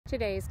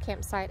Today's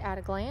campsite at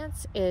a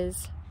glance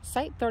is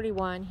Site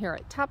 31 here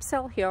at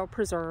Topsail Hill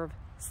Preserve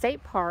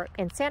State Park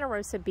in Santa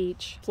Rosa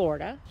Beach,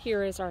 Florida.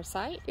 Here is our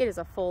site. It is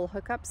a full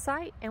hookup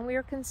site and we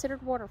are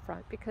considered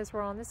waterfront because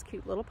we're on this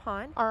cute little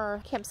pond.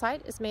 Our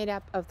campsite is made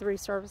up of 3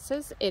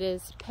 services. It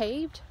is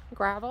paved,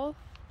 gravel,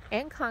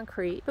 and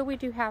concrete, but we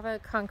do have a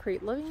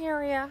concrete living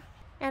area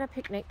and a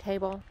picnic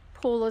table.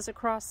 Pool is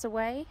across the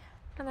way,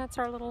 and that's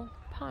our little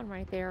pond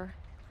right there.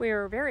 We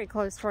are very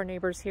close to our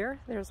neighbors here.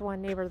 There's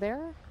one neighbor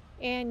there,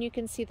 and you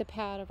can see the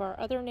pad of our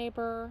other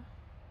neighbor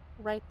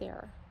right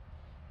there.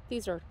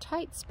 These are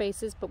tight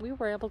spaces, but we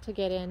were able to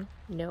get in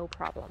no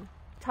problem.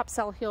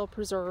 Topsail Hill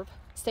Preserve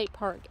State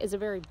Park is a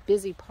very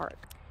busy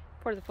park.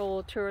 For the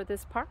full tour of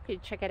this park, you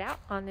check it out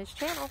on this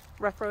channel,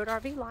 Rough Road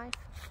RV Life.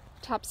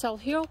 Topsail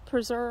Hill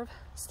Preserve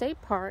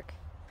State Park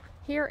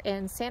here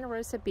in Santa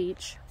Rosa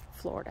Beach,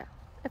 Florida.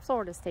 A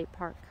Florida state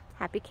park.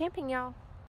 Happy camping, y'all.